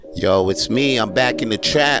Yo, it's me. I'm back in the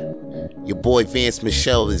trap. Your boy Vance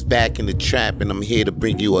Michelle is back in the trap, and I'm here to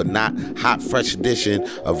bring you a not hot, fresh edition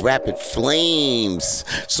of Rapid Flames.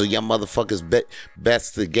 So y'all motherfuckers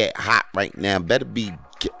best to get hot right now. Just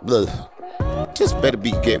better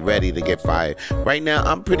be get ready to get fired. Right now,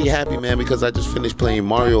 I'm pretty happy, man, because I just finished playing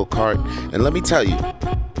Mario Kart, and let me tell you,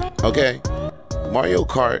 okay, Mario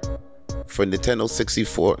Kart for Nintendo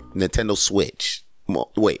 64, Nintendo Switch.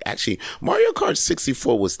 Wait, actually, Mario Kart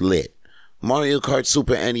 64 was lit. Mario Kart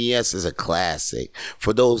Super NES is a classic.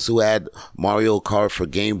 For those who had Mario Kart for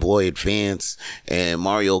Game Boy Advance and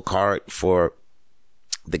Mario Kart for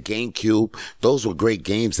the GameCube, those were great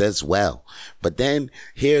games as well. But then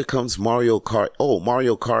here comes Mario Kart. Oh,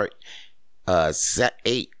 Mario Kart Set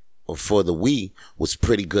 8 for the Wii was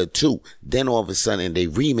pretty good too. Then all of a sudden they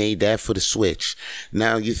remade that for the Switch.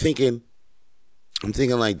 Now I'm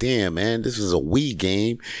thinking like, damn, man, this is a Wii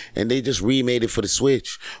game, and they just remade it for the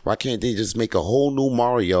Switch. Why can't they just make a whole new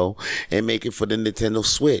Mario and make it for the Nintendo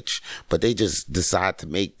Switch? But they just decide to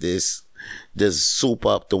make this, just soup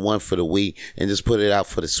up the one for the Wii and just put it out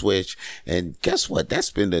for the Switch. And guess what?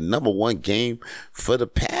 That's been the number one game for the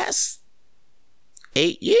past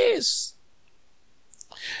 8 years.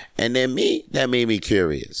 And then that made me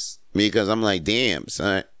curious, because I'm like, damn,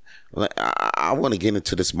 son, like, I want to get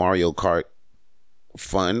into this Mario Kart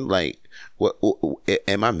fun. Like, what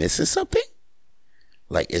am I missing something?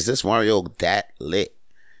 Like, is this Mario that lit?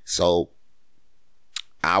 So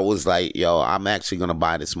I was like, yo, I'm actually gonna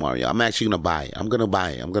buy this Mario. I'm actually gonna buy it. I'm gonna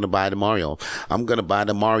buy the Mario. I'm gonna buy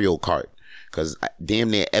the Mario Kart, because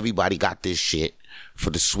damn near everybody got this shit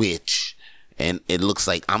for the Switch, and it looks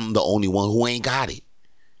like I'm the only one who ain't got it.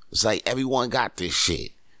 It's like everyone got this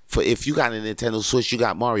shit. For if you got a Nintendo Switch, you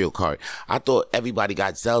got Mario Kart. I thought everybody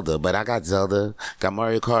got Zelda, but I got Zelda, got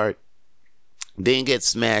Mario Kart. Didn't get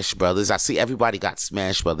Smash Brothers. I see everybody got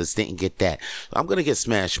Smash Brothers. Didn't get that. I'm going to get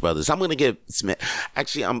Smash Brothers.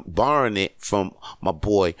 Actually, I'm borrowing it from my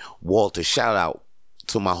boy, Walter. Shout out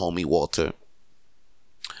to my homie, Walter.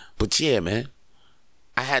 But yeah, man,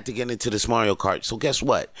 I had to get into this Mario Kart. So guess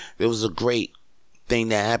what? There was a great thing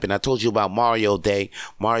that happened. I told you about Mario Day.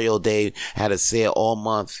 Mario Day had a sale all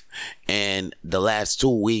month, and the first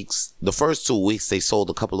 2 weeks they sold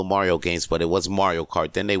a couple of Mario games, but it was Mario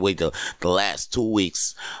Kart. Then they waited the last 2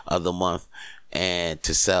 weeks of the month and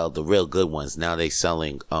to sell the real good ones. Now they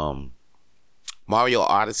selling Mario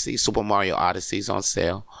Odyssey, Super Mario Odyssey is on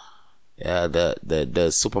sale.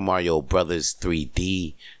 The Super Mario Brothers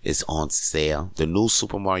 3D is on sale. The new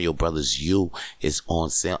Super Mario Brothers U is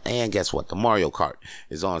on sale. And guess what? The Mario Kart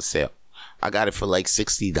is on sale. I got it for like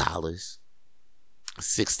 $60.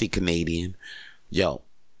 60 Canadian. Yo,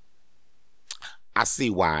 I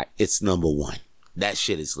see why it's number one. That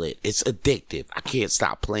shit is lit. It's addictive. I can't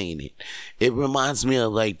stop playing it. It reminds me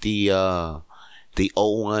of like the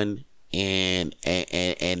 01, and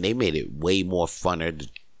they made it way more funner.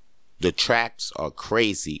 The tracks are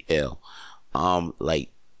crazy ill. And they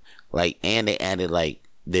added like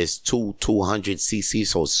this 200cc,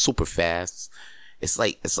 so it's super fast. It's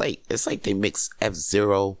like they mix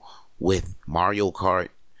F-Zero with Mario Kart.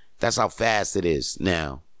 That's how fast it is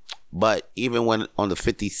now. But even when on the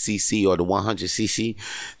 50cc or the 100cc,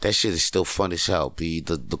 that shit is still fun as hell.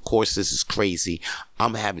 The courses is crazy.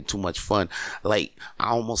 I'm having too much fun. Like, I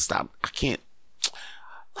almost stopped. I can't.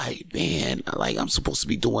 Like, man, like, I'm supposed to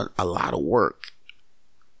be doing a lot of work,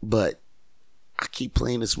 but I keep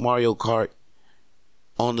playing this Mario Kart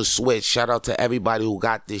on the Switch. Shout out to everybody who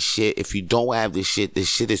got this shit. If you don't have this shit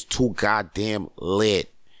is too goddamn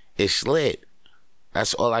lit. It's lit.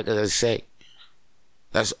 That's all I gotta say.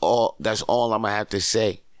 That's all I'm gonna have to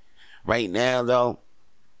say. Right now, though,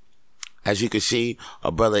 as you can see,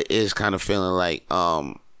 a brother is kind of feeling like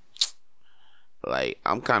I'm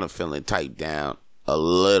kind of feeling tight down. A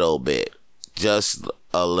little bit. Just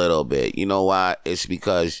a little bit. You know why? It's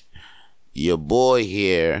because your boy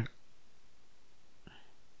here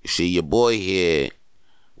was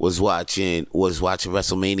watching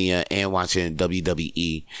WrestleMania and watching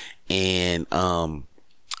WWE. And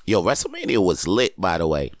WrestleMania was lit, by the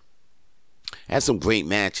way. Had some great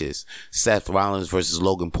matches. Seth Rollins versus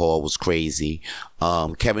Logan Paul was crazy.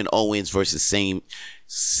 Kevin Owens versus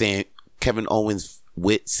Kevin Owens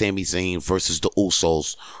with Sami Zayn versus the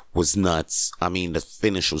Usos was nuts. I mean, the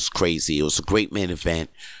finish was crazy. It was a great main event.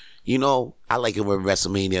 You know, I like it when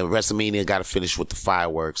WrestleMania got to finish with the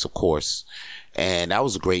fireworks, of course. And that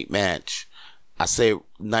was a great match. I say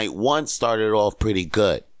night one started off pretty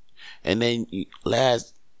good. And then I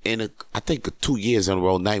think 2 years in a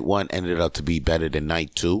row, night one ended up to be better than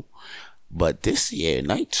night two. But this year,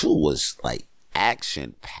 night two was like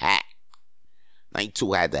action packed. Night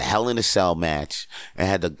 2 had the Hell in a Cell match and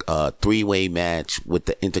had the 3-way match with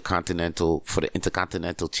the Intercontinental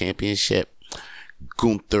Championship.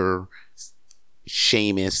 Gunther,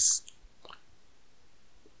 Sheamus,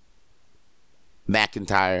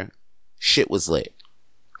 McIntyre. Shit was lit.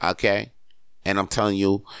 Okay? And I'm telling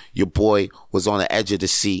you, your boy was on the edge of the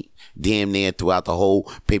seat damn near throughout the whole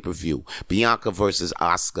pay-per-view. Bianca versus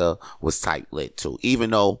Asuka was tight lit too.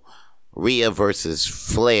 Even though Rhea versus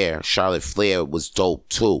Flair, Charlotte Flair, was dope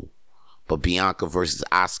too. But Bianca versus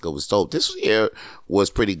Asuka was dope. This year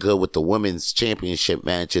was pretty good with the women's championship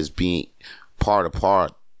matches being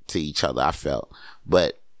apart to each other, I felt.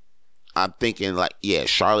 But I'm thinking like, yeah,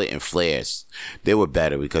 Charlotte and Flair's, they were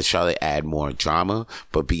better because Charlotte added more drama,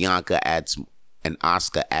 but Bianca and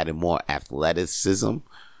Asuka added more athleticism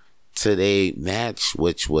to their match,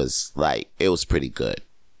 which was like, it was pretty good.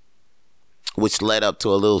 Which led up to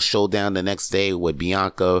a little showdown the next day with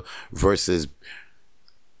Bianca versus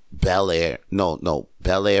Belair.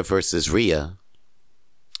 Belair versus Rhea.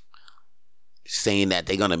 Saying that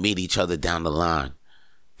they're going to meet each other down the line.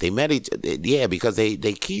 They met because they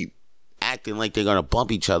keep acting like they're going to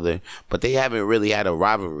bump each other, but they haven't really had a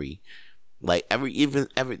rivalry. Like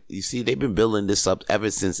you see, they've been building this up ever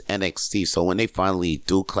since NXT. So when they finally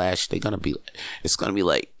do clash, it's gonna be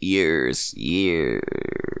like years in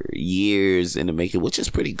the making, which is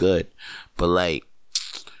pretty good. But like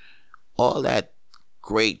all that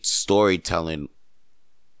great storytelling,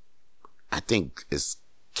 I think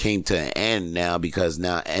came to an end now because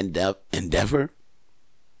now Endeavor,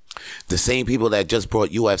 the same people that just brought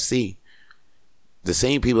UFC, the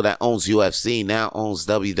same people that owns UFC now owns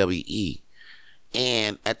WWE.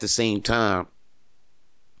 And at the same time,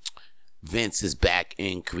 Vince is back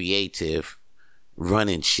in creative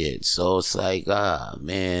running shit. So it's like,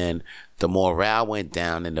 man, the morale went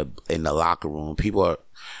down in the locker room. People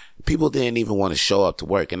didn't even want to show up to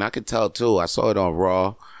work. And I could tell too, I saw it on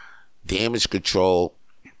Raw. Damage Control,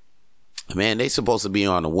 man, they supposed to be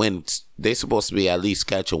on a win. They supposed to be at least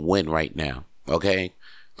catch a win right now. Okay?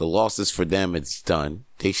 The losses for them, it's done.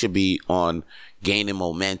 They should be on gaining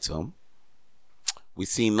momentum. We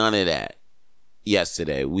seen none of that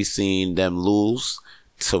yesterday. We seen them lose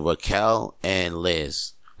to Raquel and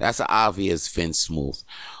Liz. That's an obvious Vince move.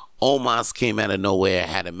 Omos came out of nowhere,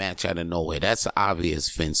 had a match out of nowhere. That's an obvious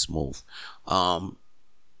Vince move.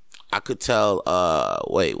 I could tell,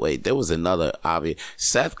 wait, there was another obvious.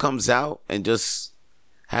 Seth comes out and just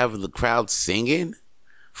have the crowd singing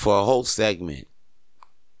for a whole segment.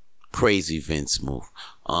 Crazy Vince move.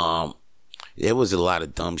 There was a lot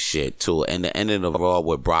of dumb shit too. And the ending of Raw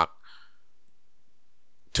where Brock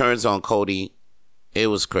turns on Cody, it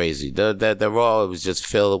was crazy. The Raw was just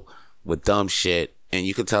filled with dumb shit, and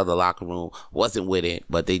you could tell the locker room wasn't with it,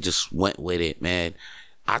 but they just went with it, man.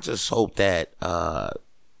 I just hope that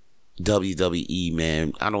WWE,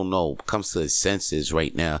 man, I don't know, comes to its senses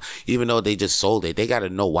right now. Even though they just sold it, they got to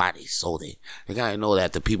know why they sold it. They got to know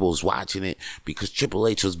that the people was watching it because Triple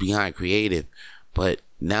H was behind creative. But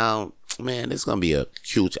now, man, it's going to be a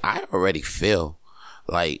huge, I already feel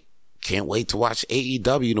like, can't wait to watch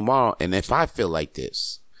AEW tomorrow. And if I feel like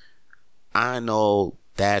this, I know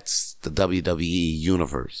that's the WWE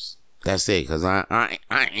universe. That's it, because I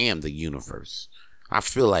am the universe. I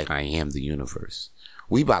feel like I am the universe.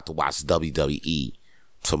 We about to watch WWE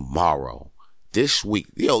tomorrow. This week.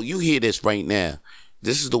 Yo, you hear this right now.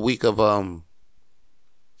 This is the week of,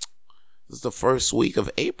 this is the first week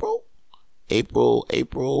of April. April.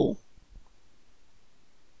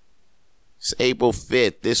 It's April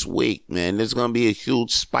 5th this week, man. There's going to be a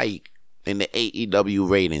huge spike in the AEW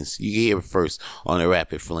ratings. You hear it first on the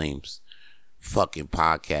Rapid Flames fucking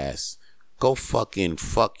podcast. Go fucking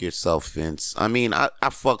fuck yourself, Vince. I mean, I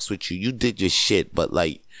fucks with you. You did your shit, but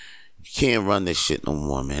like, you can't run this shit no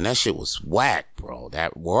more, man. That shit was whack, bro.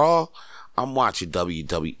 That Raw, I'm watching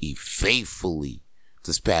WWE faithfully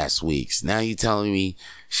this past weeks. Now you telling me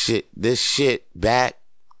this shit back,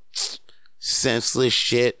 senseless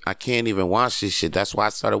shit. I can't even watch this shit. That's why I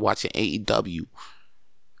started watching AEW.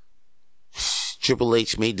 Triple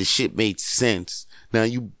H made the shit make sense. Now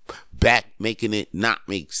you back making it not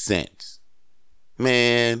make sense.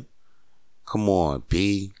 Man, come on,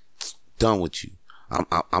 B. Done with you.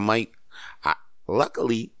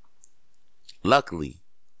 Luckily,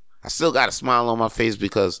 I still got a smile on my face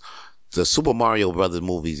because the Super Mario Brothers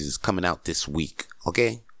movies is coming out this week,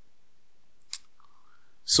 okay?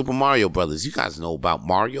 Super Mario Brothers, you guys know about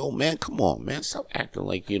Mario, man? Come on, man. Stop acting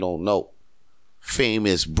like you don't know.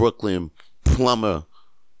 Famous Brooklyn plumber,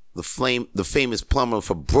 the famous plumber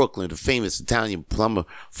from Brooklyn, the famous Italian plumber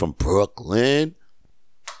from Brooklyn.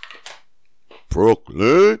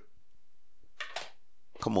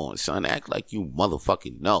 Come on, son. Act like you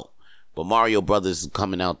motherfucking know. But Mario Brothers is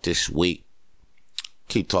coming out this week.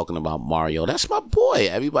 Keep talking about Mario. That's my boy.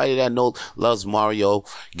 Everybody that loves Mario,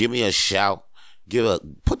 give me a shout.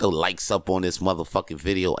 Put the likes up on this motherfucking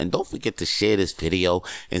video. And don't forget to share this video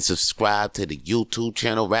and subscribe to the YouTube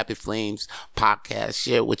channel, Rapid Flames Podcast.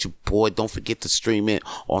 Share it with your boy. Don't forget to stream it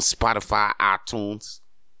on Spotify, iTunes,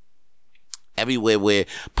 everywhere where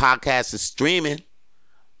podcasts is streaming.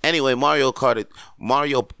 Anyway, Mario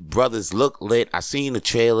Brothers look lit. I seen the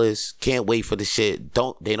trailers. Can't wait for the shit.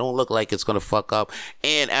 They don't look like it's gonna fuck up.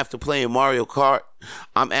 And after playing Mario Kart,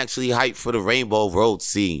 I'm actually hyped for the Rainbow Road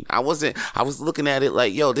scene. I was looking at it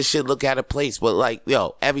like, yo, this shit look out of place, but like,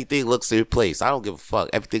 yo, everything looks in place. I don't give a fuck.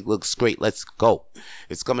 Everything looks great. Let's go.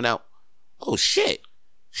 It's coming out. Oh shit.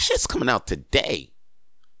 Shit's coming out today.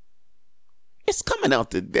 It's coming out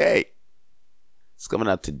today. It's coming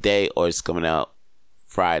out today, or it's coming out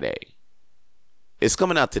Friday. It's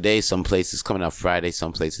coming out today some places, coming out Friday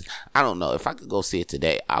some places. I don't know. If I could go see it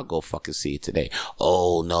today, I'll go fucking see it today.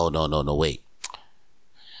 Oh, no, wait.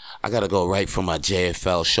 I gotta go right for my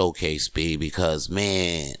JFL showcase, B, because,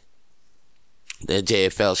 man, the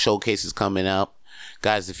JFL showcase is coming out.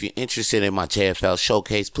 Guys, if you're interested in my JFL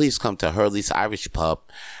showcase, please come to Hurley's Irish Pub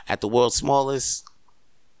at the world's smallest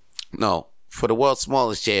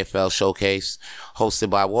JFL showcase, hosted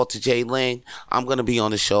by Walter J. Lang. I'm going to be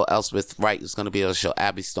on the show. Elspeth Wright is going to be on the show.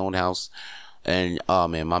 Abby Stonehouse. And, oh,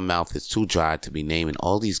 man, my mouth is too dry to be naming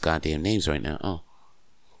all these goddamn names right now. Oh.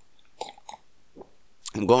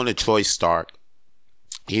 I'm going to Troy Stark.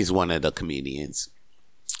 He's one of the comedians.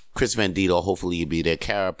 Chris Vendito, hopefully he'll be there.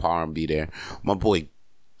 Cara Parham be there. My boy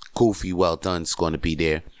Goofy Well Done's going to be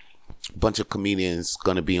there. A bunch of comedians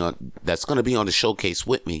that's going to be on the showcase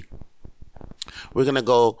with me. We're going to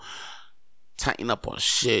go tighten up on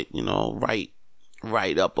shit,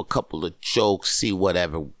 write up a couple of jokes, see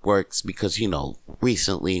whatever works, because,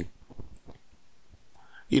 recently,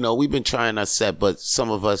 we've been trying our set, but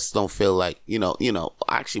some of us don't feel like,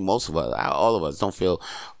 actually most of us, all of us don't feel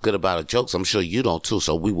good about our jokes. I'm sure you don't too,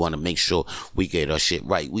 so we want to make sure we get our shit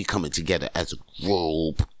right. We coming together as a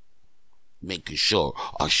group, making sure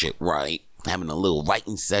our shit right, having a little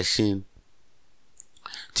writing session.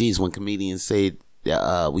 Geez, when comedians say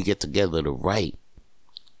we get together to write,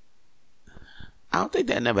 I don't think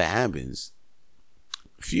that never happens.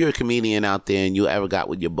 If you're a comedian out there and you ever got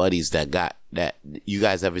with your buddies that you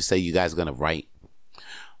guys ever say you guys gonna write,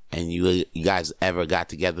 and you guys ever got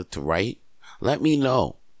together to write, let me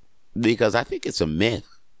know, because I think it's a myth.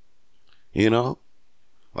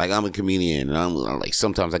 Like, I'm a comedian, and I'm like,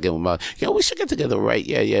 sometimes I get them about, yo, we should get together to write.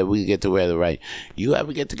 Yeah, we get together to write. You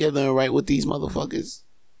ever get together and write with these motherfuckers?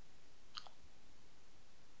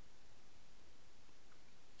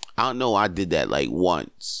 I don't know. I did that like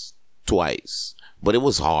once, twice, but it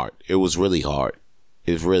was hard. It was really hard.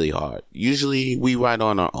 It's really hard. Usually we write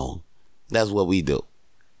on our own. That's what we do.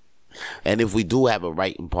 And if we do have a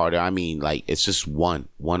writing partner, I mean, like, it's just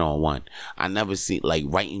one-on-one. I never see, like,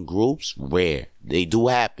 writing groups, rare. They do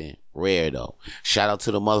happen, rare though. Shout out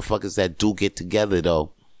to the motherfuckers that do get together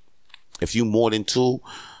though. If you more than two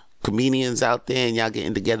comedians out there and y'all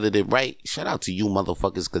getting together to write, shout out to you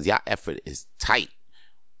motherfuckers, because y'all effort is tight.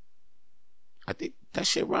 I think that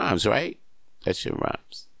shit rhymes, right? That shit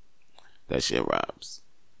rhymes.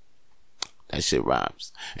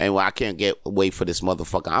 And I can't wait for this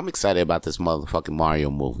motherfucker. I'm excited about this motherfucking Mario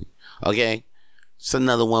movie. Okay? It's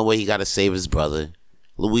another one where he gotta save his brother.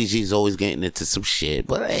 Luigi's always getting into some shit.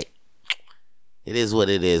 But hey, it is what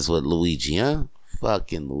it is with Luigi, huh?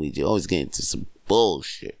 Fucking Luigi. Always getting into some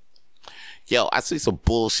bullshit. Yo, I see some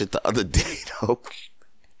bullshit the other day, though.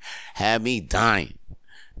 Had me dying.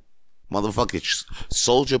 Motherfucking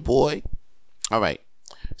Soldier Boy. Alright.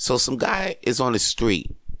 So some guy is on the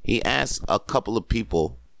street. He asked a couple of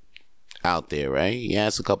people out there, right?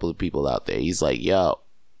 He's like, yo.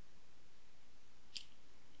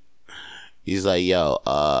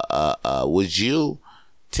 Would you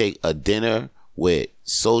take a dinner with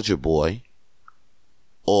Soldier Boy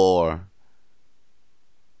or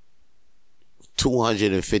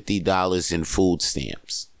 $250 in food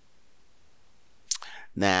stamps?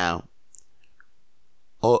 Now,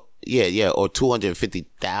 or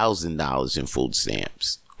 $250,000 in food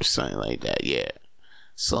stamps or something like that. Yeah.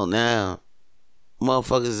 So now,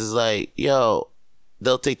 motherfuckers is like, yo,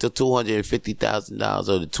 they'll take the $250,000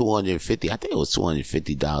 or the $250. I think it was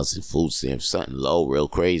 $250 in food stamps. Something low, real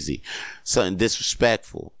crazy, something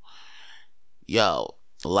disrespectful. Yo,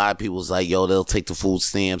 a lot of people's like, yo, they'll take the food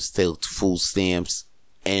stamps.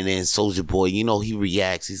 And then Soulja Boy, he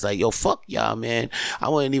reacts. He's like, yo, fuck y'all, man. I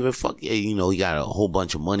wouldn't even fuck you. He got a whole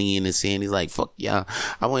bunch of money in his hand. He's like, fuck y'all.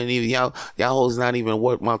 I wouldn't even, y'all hoes not even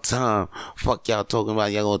worth my time. Fuck y'all talking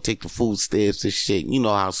about y'all gonna take the food stamps and shit. You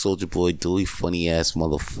know how Soulja Boy do. He funny ass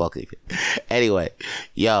motherfucker. Anyway,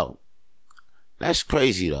 yo, that's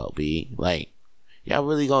crazy though, B. Like, y'all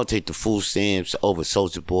really gonna take the food stamps over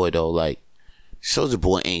Soulja Boy though? Like, Soulja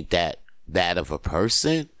Boy ain't that bad of a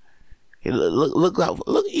person.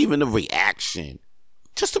 Look, even the reaction.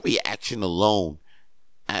 Just the reaction alone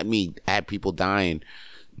at people dying.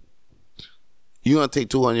 You're going to take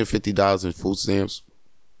 $250 in food stamps.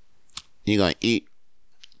 You're going to eat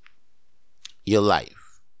your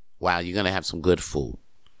life. Wow, you're going to have some good food.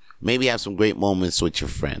 Maybe have some great moments with your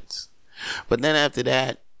friends. But then after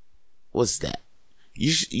that, what's that?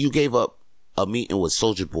 You gave up a meeting with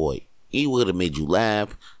Soulja Boy. He would have made you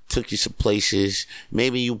laugh, took you some places.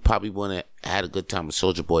 Maybe you probably wouldn't have had a good time with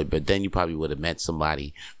Soulja Boy, but then you probably would have met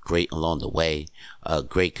somebody great along the way, a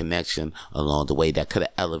great connection along the way that could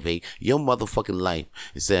have elevated your motherfucking life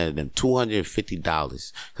instead of them $250.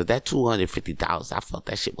 Because that $250, I felt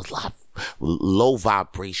that shit was low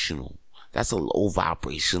vibrational. That's a low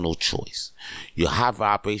vibrational choice. Your high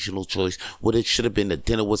vibrational choice should have been the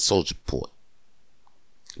dinner with Soulja Boy.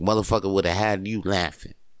 Motherfucker would have had you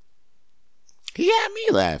laughing. He had me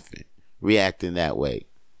laughing, reacting that way.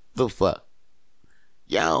 The fuck?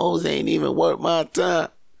 Y'all hoes ain't even worth my time.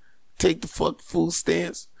 Take the fuck food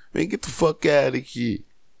stamps. Man, get the fuck out of here.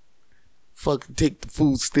 Fucking take the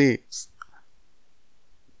food stamps.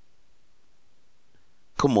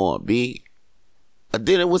 Come on, B. A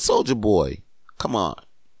dinner with Soulja Boy. Come on.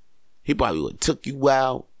 He probably would have took you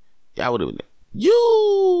out. Y'all would have been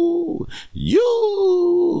y'all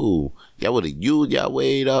would have y'all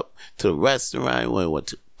way up to the restaurant, went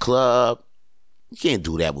to the club. You can't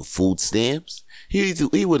do that with food stamps. He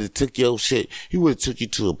would have took your shit. He would have took you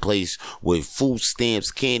to a place where food stamps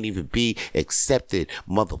can't even be accepted,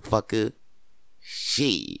 motherfucker.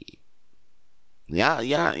 Shit. Y'all.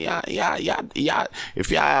 If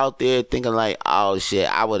y'all out there thinking like, oh shit,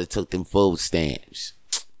 I would have took them food stamps.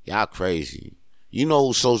 Y'all crazy. You know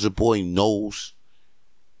who Soulja Boy knows?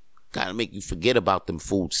 Gotta make you forget about them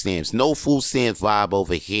food stamps. No food stamps vibe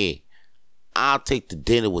over here. I'll take the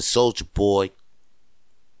dinner with Soulja Boy.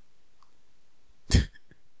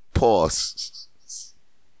 Pause.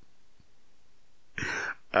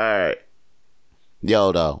 Alright.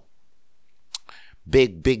 Yo, though.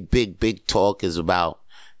 Big talk is about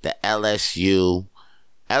the LSU.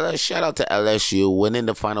 Shout out to LSU winning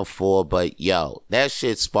the Final Four, but yo, that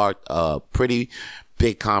shit sparked a pretty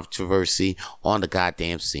big controversy on the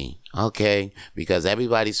goddamn scene. Okay, because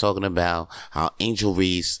everybody's talking about how Angel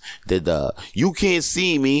Reese did the "You Can't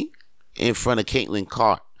See Me" in front of Caitlin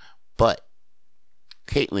Clark, but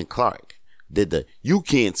Caitlin Clark did the "You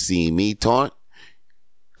Can't See Me" taunt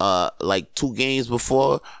like 2 games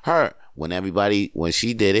before her. When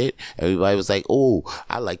she did it, everybody was like, oh,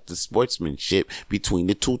 I like the sportsmanship between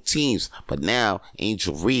the two teams. But now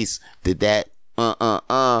Angel Reese did that.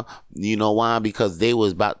 You know why? Because they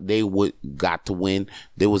got to win.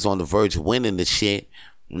 They was on the verge of winning the shit.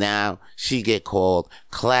 Now she get called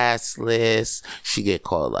classless. She get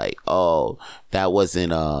called like, oh, that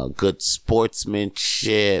wasn't a good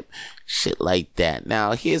sportsmanship. Shit like that.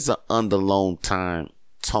 Now here's an underlying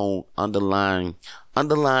tone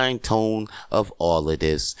of all of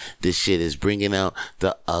this. This shit is bringing out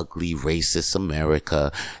the ugly racist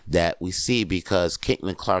America that we see because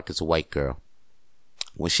Caitlin Clark is a white girl.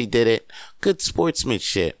 When she did it, good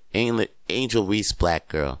sportsmanship. Angel Reese, black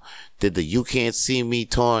girl, did the "You Can't See Me"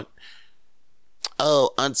 taunt.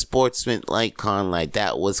 Oh, unsportsmanlike conduct.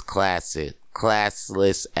 That was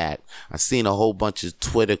classless act. I seen a whole bunch of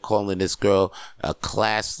Twitter calling this girl a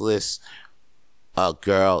classless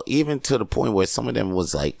girl, even to the point where some of them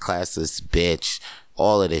was like classless bitch,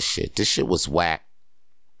 all of this shit. This shit was whack.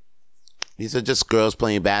 These are just girls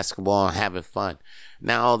playing basketball and having fun.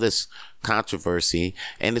 Now all this controversy,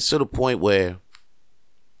 and it's to the point where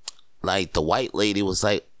like the white lady was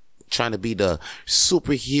like trying to be the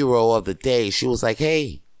superhero of the day. She was like,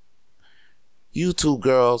 hey, you two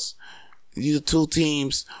girls, you two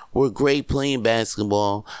teams were great playing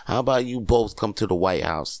basketball. How about you both come to the White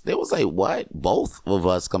House? They was like, what? Both of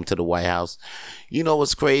us come to the White House? You know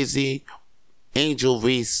what's crazy? Angel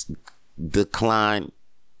Reese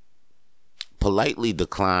politely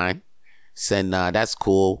declined, said, nah, that's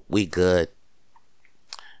cool. We good.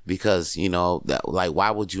 Because, you know, like, why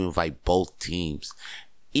would you invite both teams?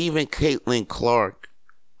 Even Caitlin Clark,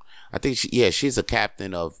 I think she's a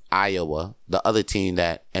captain of Iowa, the other team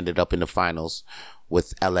that ended up in the finals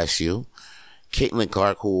with LSU. Caitlin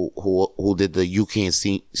Clark, who did the "You Can't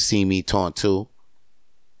See Me" taunt too.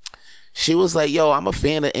 She was like, yo, I'm a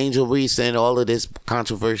fan of Angel Reese, and all of this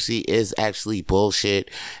controversy is actually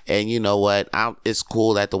bullshit. And you know what? It's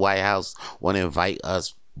cool that the White House want to invite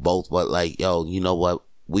us both, but like, yo, you know what?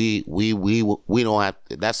 We don't have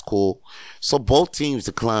to, that's cool. So both teams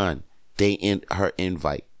declined her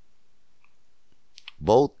invite.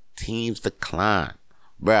 Both teams declined.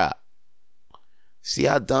 Bruh. See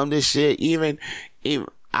how dumb this shit? Even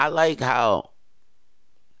I like how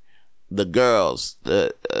the girls,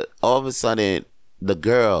 all of a sudden, the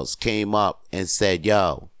girls came up and said,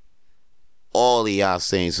 yo, all of y'all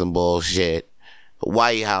saying some bullshit.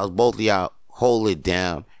 White House, both of y'all, hold it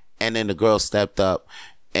down. And then the girl stepped up,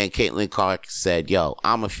 and Caitlin Clark said, yo,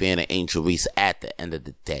 I'm a fan of Angel Reese at the end of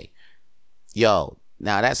the day. Yo,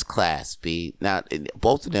 now that's class, B. Now,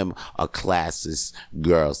 both of them are classes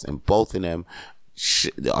girls, and both of them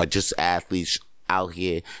are just athletes out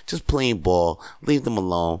here just playing ball. Leave them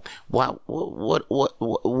alone.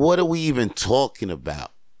 What are we even talking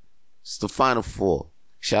about? It's the Final Four.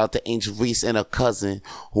 Shout out to Angel Reese and her cousin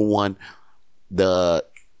who won the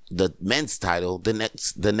men's title the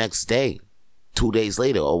next day, 2 days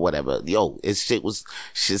later or whatever. Yo, shit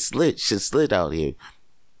slid out here.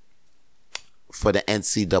 For the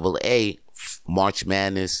NCAA, March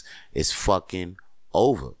Madness is fucking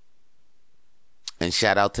over. And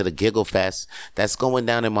shout out to the Giggle Fest that's going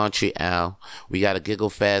down in Montreal. We got a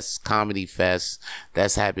Giggle Fest, Comedy Fest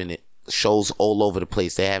that's happening. Shows all over the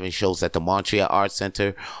place. They're having shows at the Montreal Arts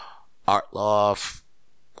Center, Art Loft,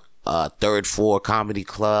 Third Floor Comedy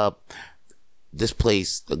Club. This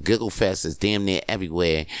place, the Giggle Fest, is damn near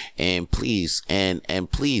everywhere. And please,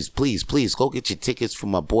 please go get your tickets for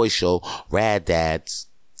my boy show, Rad Dads,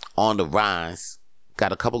 on the Rise.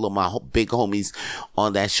 Got a couple of my big homies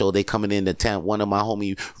on that show. They coming into town. One of my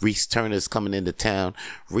homie, Reese Turner's coming into town.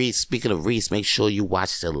 Reese, speaking of Reese, make sure you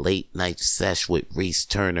watch the Late Night Sesh with Reese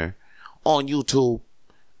Turner on YouTube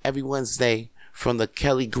every Wednesday from the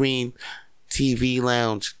Kelly Green TV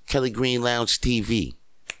Lounge, Kelly Green Lounge TV,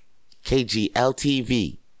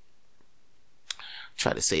 KGLTV.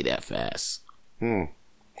 Try to say that fast.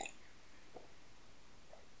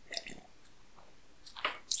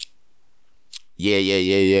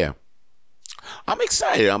 Yeah. I'm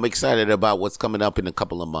excited about what's coming up in a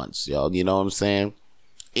couple of months, y'all. You know what I'm saying?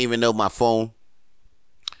 Even though my phone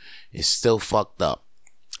is still fucked up.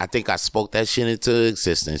 I think I spoke that shit into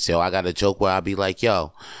existence, yo. I got a joke where I'll be like,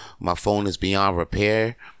 yo, my phone is beyond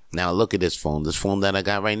repair. Now look at this phone. This phone that I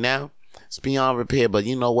got right now, it's beyond repair. But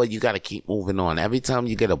you know what? You got to keep moving on. Every time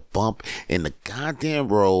you get a bump in the goddamn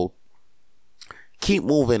road, keep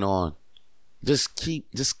moving on. Just keep,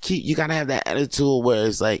 you gotta have that attitude where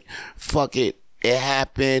it's like, fuck it, it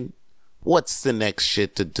happened. What's the next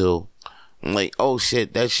shit to do? I'm like, oh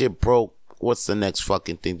shit, that shit broke. What's the next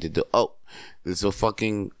fucking thing to do? Oh, there's a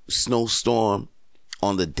fucking snowstorm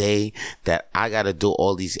on the day that I gotta do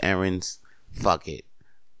all these errands. Fuck it.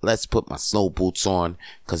 Let's put my snow boots on,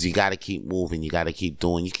 cause you gotta keep moving. You gotta keep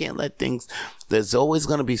doing. You can't let things, there's always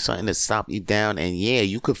gonna be something to stop you down. And yeah,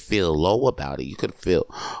 you could feel low about it. You could feel,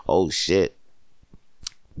 oh shit,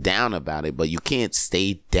 down about it, but you can't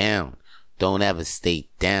stay down. Don't ever stay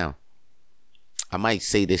down. I might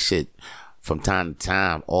say this shit from time to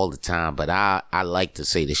time, all the time, but I like to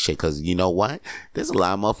say this shit because you know what? There's a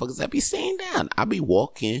lot of motherfuckers that be staying down. I be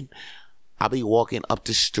walking up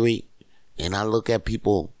the street and I look at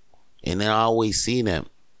people and then I always see them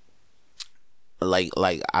like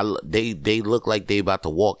they look like they about to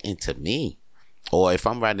walk into me. Or if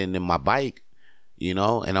I'm riding in my bike, you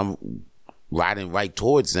know, and I'm riding right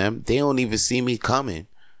towards them, they don't even see me coming.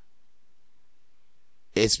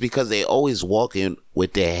 It's because they always walking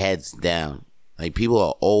with their heads down. Like, people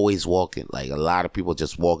are always walking. Like, a lot of people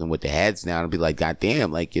just walking with their heads down and be like, God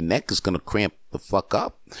damn, like, your neck is gonna cramp the fuck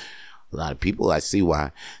up. A lot of people, I see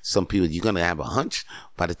why. Some people, you're gonna have a hunch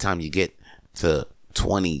by the time you get to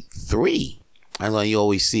 23. That's why you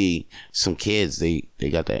always see some kids, they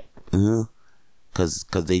got that, cause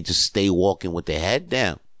they just stay walking with their head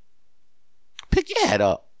down. Pick your head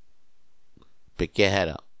up.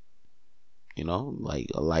 You know, like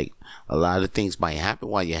a lot of things might happen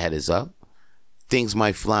while your head is up. Things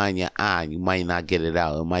might fly in your eye and you might not get it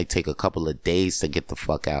out. It might take a couple of days to get the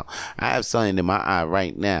fuck out. I have something in my eye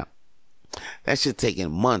right now. That shit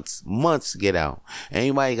taking months to get out.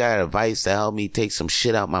 Anybody got advice to help me take some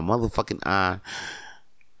shit out my motherfucking eye?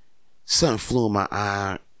 Something flew in my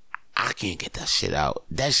eye. I can't get that shit out.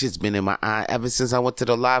 That shit's been in my eye ever since I went to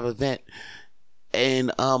the live event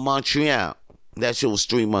in Montreal. That shit was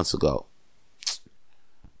 3 months ago.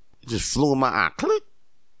 It just flew in my eye. Click.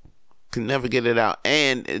 Could never get it out.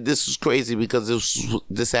 And this was crazy because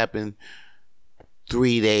this happened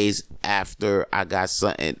 3 days after I got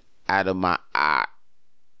something out of my eye.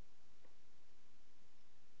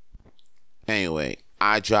 Anyway,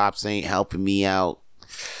 eye drops ain't helping me out.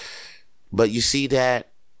 But you see that?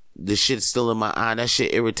 The shit's still in my eye. That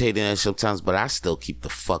shit irritating us sometimes, but I still keep the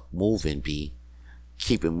fuck moving, B.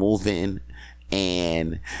 Keep it moving.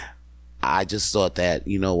 And I just thought that,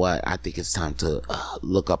 you know what? I think it's time to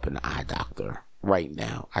look up an eye doctor right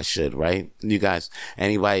now. I should, right? You guys,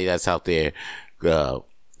 anybody that's out there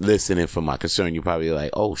listening from my concern, you're probably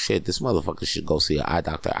like, oh shit, this motherfucker should go see an eye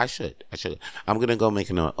doctor. I should. I'm going to go make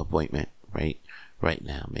an appointment right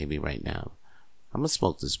now. Maybe right now. I'm going to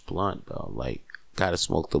smoke this blunt, though. Like, gotta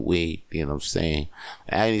smoke the weed, you know what I'm saying?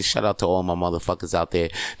 I need to shout out to all my motherfuckers out there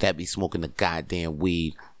that be smoking the goddamn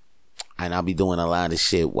weed. And I'll be doing a lot of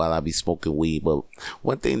shit while I be smoking weed. But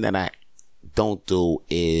one thing that I don't do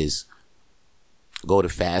is go to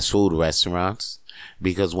fast food restaurants.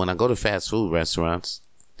 Because when I go to fast food restaurants,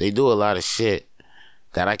 they do a lot of shit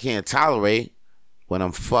that I can't tolerate when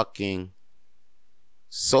I'm fucking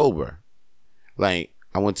sober. Like,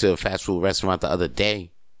 I went to a fast food restaurant the other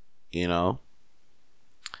day, you know?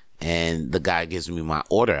 And the guy gives me my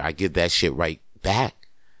order. I give that shit right back.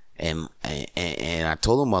 And I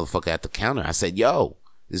told the motherfucker at the counter, I said, yo,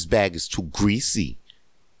 this bag is too greasy.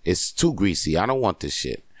 It's too greasy. I don't want this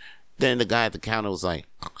shit. Then the guy at the counter was like,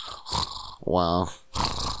 well,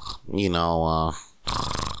 you know,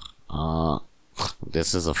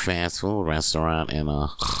 this is a fast food restaurant and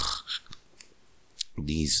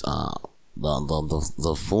these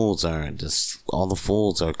the foods are just, all the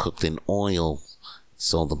foods are cooked in oil.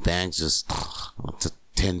 So the bags just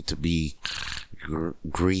tend to be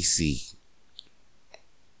greasy.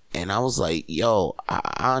 And I was like, yo,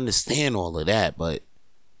 I understand all of that, but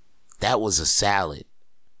that was a salad.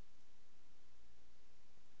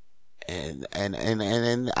 And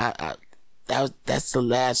that's the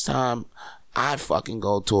last time I fucking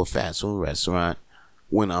go to a fast food restaurant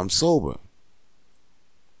when I'm sober.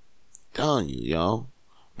 Telling you, yo.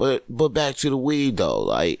 But back to the weed though.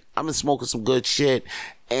 Like, I've been smoking some good shit.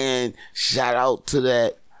 And shout out to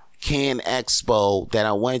that Can Expo that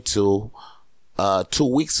I went to 2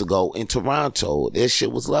 weeks ago in Toronto. This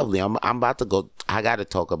shit was lovely. I'm about to go. I got to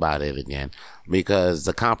talk about it again because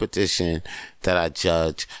the competition that I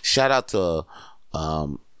judge. Shout out to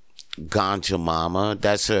Ganja Mama.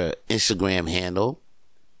 That's her Instagram handle.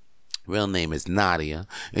 Real name is Nadia.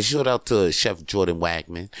 And shout out to Chef Jordan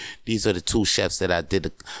Wagman. These are the two chefs that I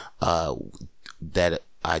did, that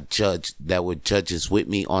I judged, that were judges with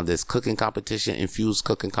me on this cooking competition, infused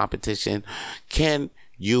cooking competition. Can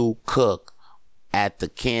you cook at the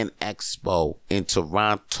Can Expo in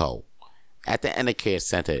Toronto at the Enercare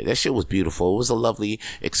Center? That shit was beautiful. It was a lovely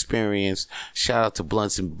experience. Shout out to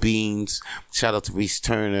Blunts and Beans. Shout out to Reese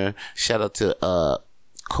Turner. Shout out to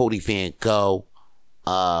Cody Van Gogh.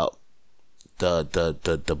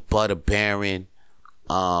 The Butter Baron,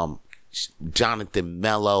 Jonathan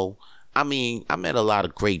Mello. I mean, I met a lot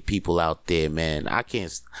of great people out there, man. I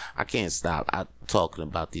can't stop talking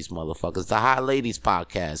about these motherfuckers. The Hot Ladies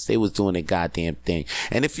podcast, they was doing their goddamn thing.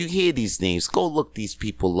 And if you hear these names, go look these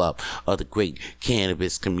people up of the great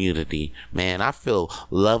cannabis community. Man, I feel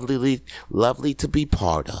lovely to be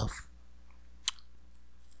part of.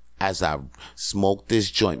 As I smoke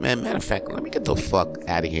this joint, man. Matter of fact, let me get the fuck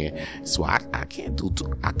out of here. So I can't do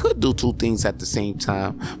I could do two things at the same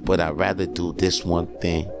time, but I'd rather do this one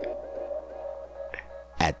thing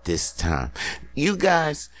at this time. You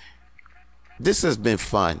guys, this has been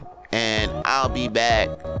fun, and I'll be back.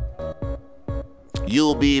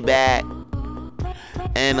 You'll be back,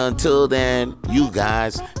 and until then, you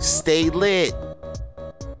guys stay lit.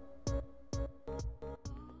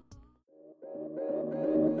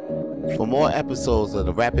 For more episodes of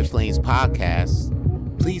the Rapid Flames podcast,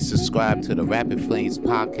 please subscribe to the Rapid Flames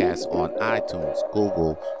podcast on iTunes,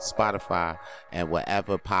 Google, Spotify, and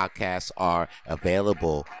wherever podcasts are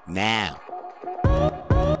available now.